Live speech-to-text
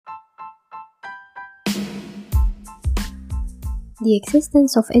The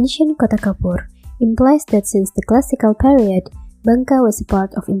existence of ancient Kotakapur implies that since the classical period, Bangka was a part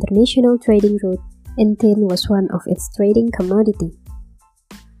of international trading route and tin was one of its trading commodity.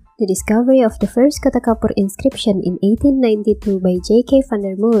 The discovery of the first Kotakapur inscription in 1892 by J.K. van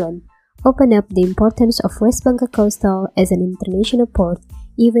der Molen opened up the importance of West Bangka coastal as an international port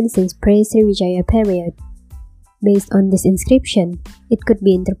even since pre-Sriwijaya period. Based on this inscription, it could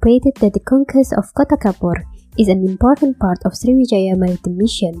be interpreted that the conquest of Kotakapur is an important part of Sriwijaya maritime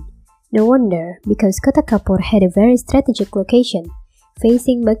mission. No wonder, because Kotakapur had a very strategic location,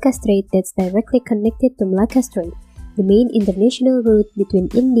 facing Bangka Strait that's directly connected to Malacca Strait, the main international route between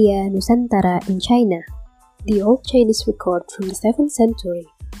India, Nusantara, and China. The old Chinese record from the 7th century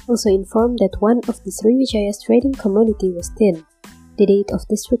also informed that one of the Srivijaya's trading commodity was tin. The date of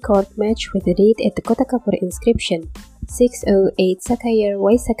this record matched with the date at the Kotakapur inscription, 608 Sakayar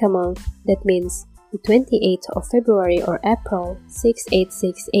Vaisakha month, that means the 28th of February or April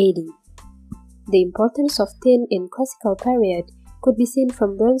 686 AD. The importance of tin in classical period could be seen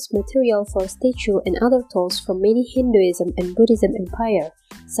from bronze material for statue and other tools from many Hinduism and Buddhism empire,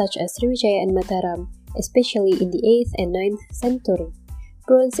 such as Sriwijaya and Mataram, especially in the 8th and 9th century.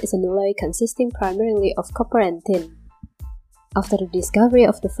 Bronze is an alloy consisting primarily of copper and tin. After the discovery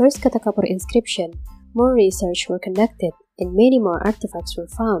of the first Kotakapur inscription, more research were conducted and many more artifacts were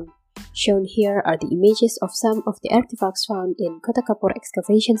found. Shown here are the images of some of the artifacts found in Kotakapur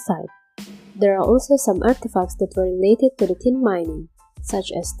excavation site. There are also some artifacts that were related to the tin mining,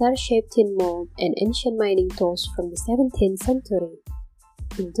 such as star-shaped tin mold and ancient mining tools from the 17th century.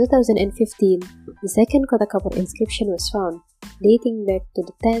 In 2015, the second Kotakapur inscription was found, dating back to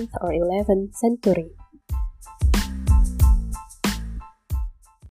the 10th or 11th century.